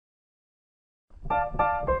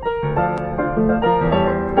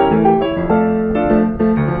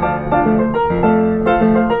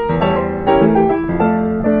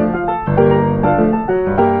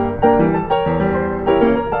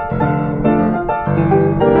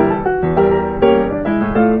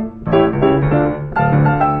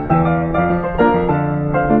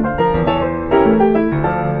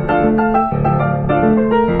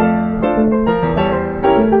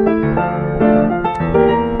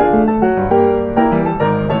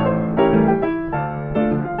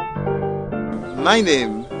My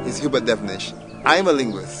name is Hubert Devnish. I'm a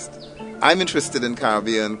linguist. I'm interested in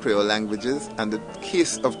Caribbean Creole languages, and the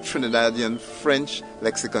case of Trinidadian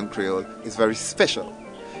French-lexicon Creole is very special.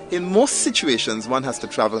 In most situations, one has to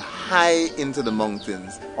travel high into the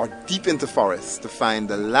mountains or deep into forests to find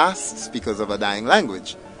the last speakers of a dying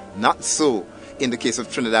language. Not so in the case of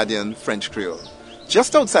Trinidadian French Creole.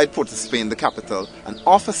 Just outside Port-of-Spain, the capital, and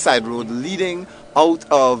off a side road leading out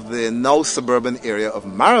of the now suburban area of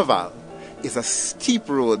Maraval, is a steep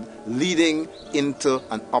road leading into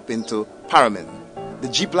and up into Paramin. The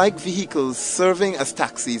jeep-like vehicles serving as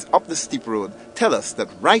taxis up the steep road tell us that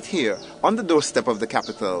right here on the doorstep of the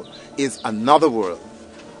capital is another world.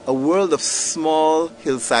 A world of small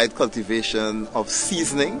hillside cultivation of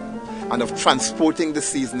seasoning and of transporting the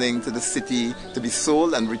seasoning to the city to be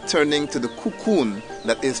sold and returning to the cocoon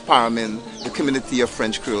that is Paramin, the community of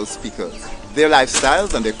French Creole speakers, their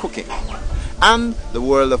lifestyles and their cooking. And the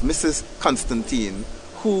world of Mrs. Constantine,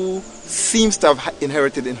 who seems to have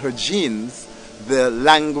inherited in her genes the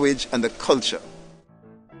language and the culture.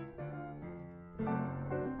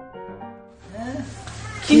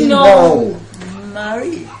 Kino.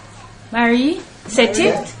 Marie. Marie. C'est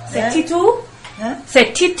it? C'est Titou?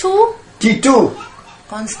 C'est Titou? Titou.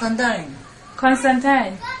 Constantine.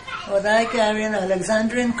 Constantine. What I carry an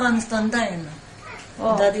Alexandrian Constantine.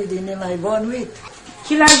 Oh. That is the name I born with.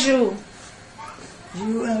 Qui la joue?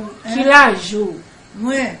 Qui la joue?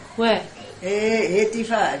 Moi. Ouais.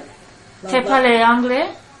 85. Tu parles anglais?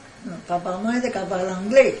 Non, papa moi était capable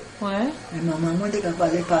anglais. Ouais. Mais maman moi était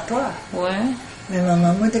capable patois. Ouais. Mais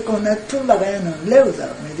maman moi était connaît tout le bagage en anglais ou ça,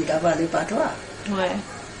 mais était capable patois. Ouais.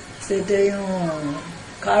 C'était un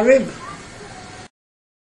Caraïbe.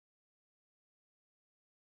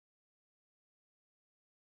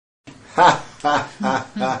 Ha ha ha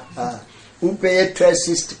ha ha. Ou paye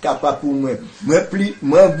 13 capable pour moi.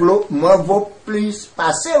 Moi vaut plus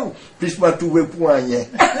passer ou plus moi trouver pour rien.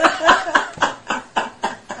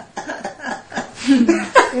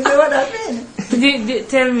 You know what I mean?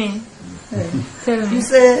 Tell me. Tell me. You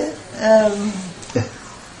say,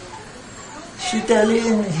 he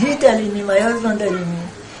telling me, my husband telling me,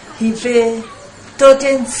 he pay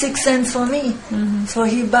 6 cents for me, so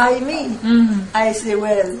he buy me. I say,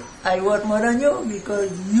 well, I work more than you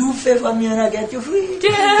because you pay for me and I get you free.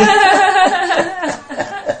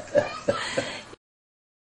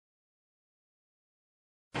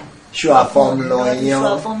 Choix forme l'oignon.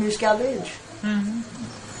 Choix forme cabbage.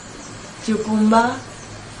 Cucumber.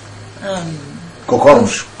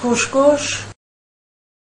 Couscous. Couscous.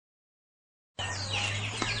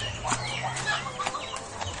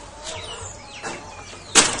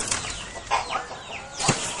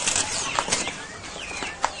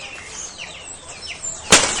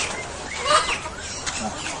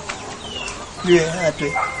 Yeah, I do.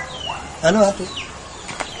 I know how to.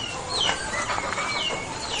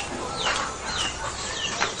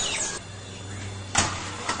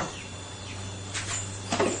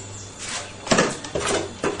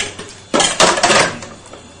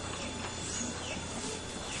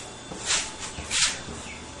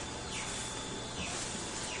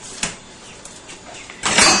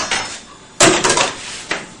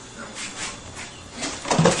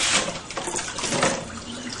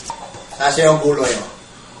 Ça c'est un gros l'oignon.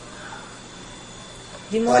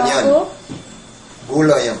 Dis-moi Onion. Gros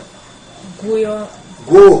l'oignon. Gouillon.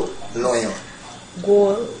 Gros l'oignon.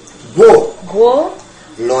 Gros.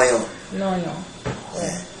 L'oignon. Non, non.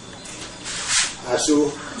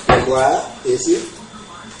 Assou, bois, ici.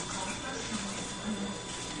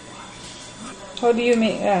 How do you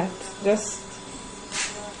make that? Just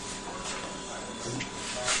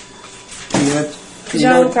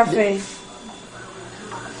genre le café.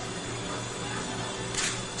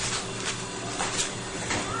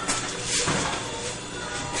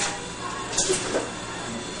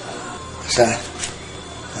 Ça.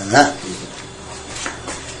 Voilà.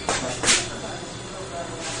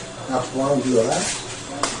 Un point de là.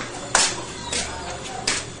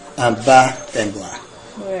 En bas, un bois.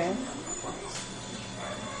 Ouais.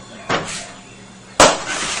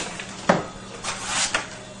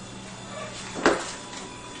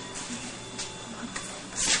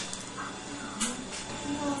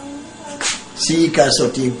 Si ka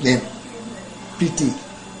sorti piti.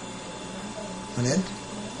 Right?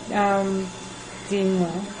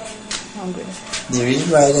 Hungry. The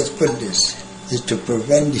reason why let's put this is to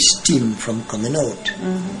prevent the steam from coming out.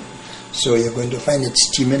 So you're going to find it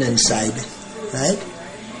steaming inside, right?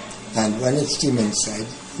 And when it's steaming inside,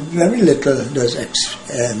 very little does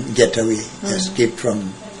get away, escape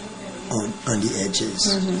from on the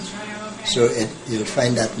edges. So you'll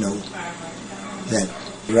find that now, that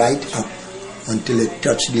right up until it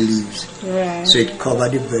touches the leaves. Right. So it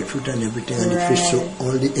covers the breadfruit and everything on the fish. So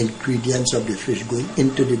all the ingredients of the fish going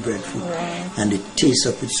into the breadfruit. Right. And the taste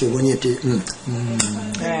of it. So when you taste, Right.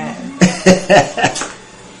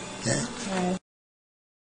 yeah. Right.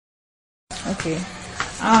 Okay.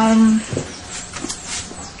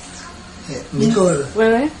 Nicole,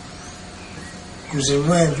 Ouais.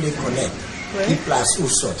 excusez-moi, je voulais connaître. Ouais. Qui place où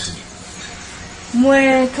sorti?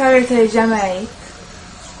 Moi, caractère Jamaïque.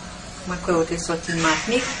 Ma quello che sorti in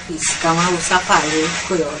Martinique, puisqu'à ma usa parle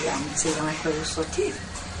Creole, c'est dans quello sorti.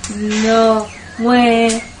 Non, moi,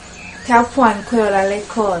 t'apprends Creole à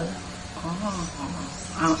l'école.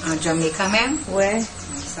 En Jamaïque même? Ouais.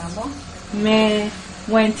 Ça bon? Mais,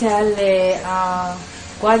 moi, t'es allé à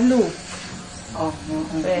Guadeloupe.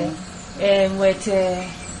 Ouais. Et moi, t'es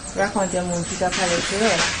raconté mon qui t'a parlé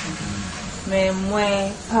Creole. Mais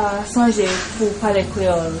moi, pas songé pour parler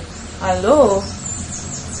Creole. Alors,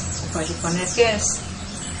 Pode conhecer.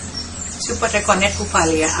 Se pode conhecer por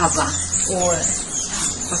falar avant. ouais.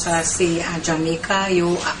 Parce que c'est en Jamaïque,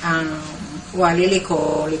 yo ou aller à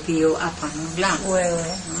l'école et puis yo apprendre l'anglais. Ouais,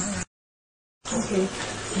 ouais. Ok.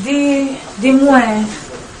 Dis-moi,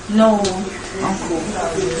 non, encore.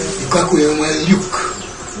 Quoi que moi, Luc.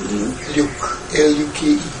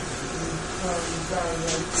 L-U-K-I.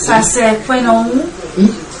 Ça c'est prénom.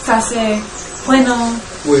 Ça c'est prénom.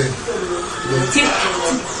 Ouais. Type.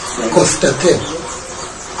 Constate.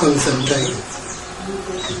 Constantine.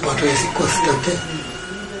 What is constate?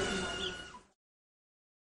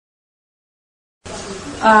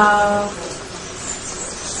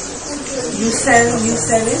 You sell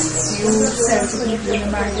it. You sell to people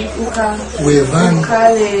in market. Oui, van.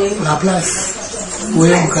 Les. La place. Oui,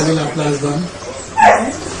 on connaît la place van.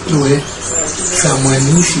 Oui. Ça, moi,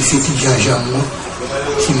 nous, si c'est qui j'aime,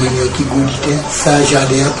 si moi, qui goûte, ça,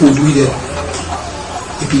 j'ai pour lui.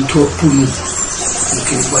 Et puis, toi, pour nous. Donc,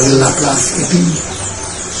 voilà la place. Et puis,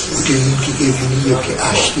 il y a des gens qui sont venus, qui ont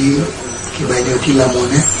acheté, qui vont donner la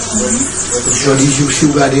monnaie. Aujourd'hui, je suis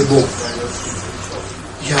regardé bon.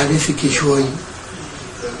 J'ai allé faire quelque chose.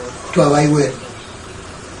 Travail, ouais.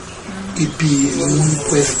 Et puis, nous ne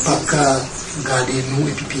pouvons pas garder nous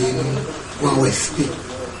et puis nous en respect.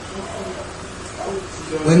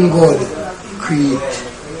 When God created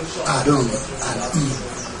Adam and Eve,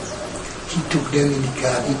 He took them in the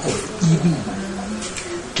Garden of Eden.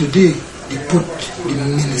 Today, they put the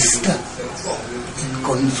minister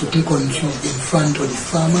in certain countries in front of the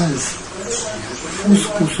farmers. First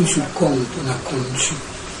person should count in a country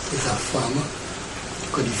is a farmer,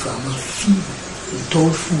 because the farmer feed.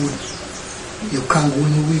 Without food, you can't go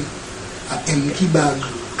nowhere. An empty bag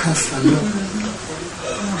can't stand up,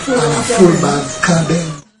 and a full bag can't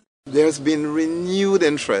bend. There's been renewed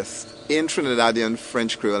interest in Trinidadian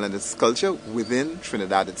French Creole and its culture within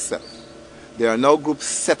Trinidad itself. There are now groups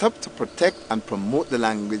set up to protect and promote the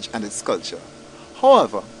language and its culture.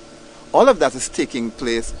 However, all of that is taking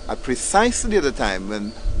place at precisely the time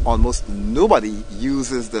when almost nobody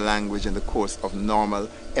uses the language in the course of normal,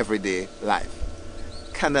 everyday life.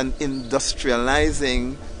 Can an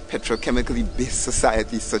industrializing, petrochemically based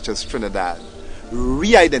society such as Trinidad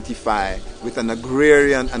re-identify with an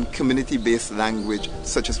agrarian and community-based language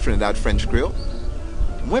such as Trinidad French Creole?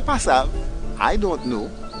 Moi pas ça, I don't know.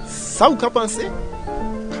 Ça ou qu'à penser?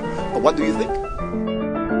 But what do you think?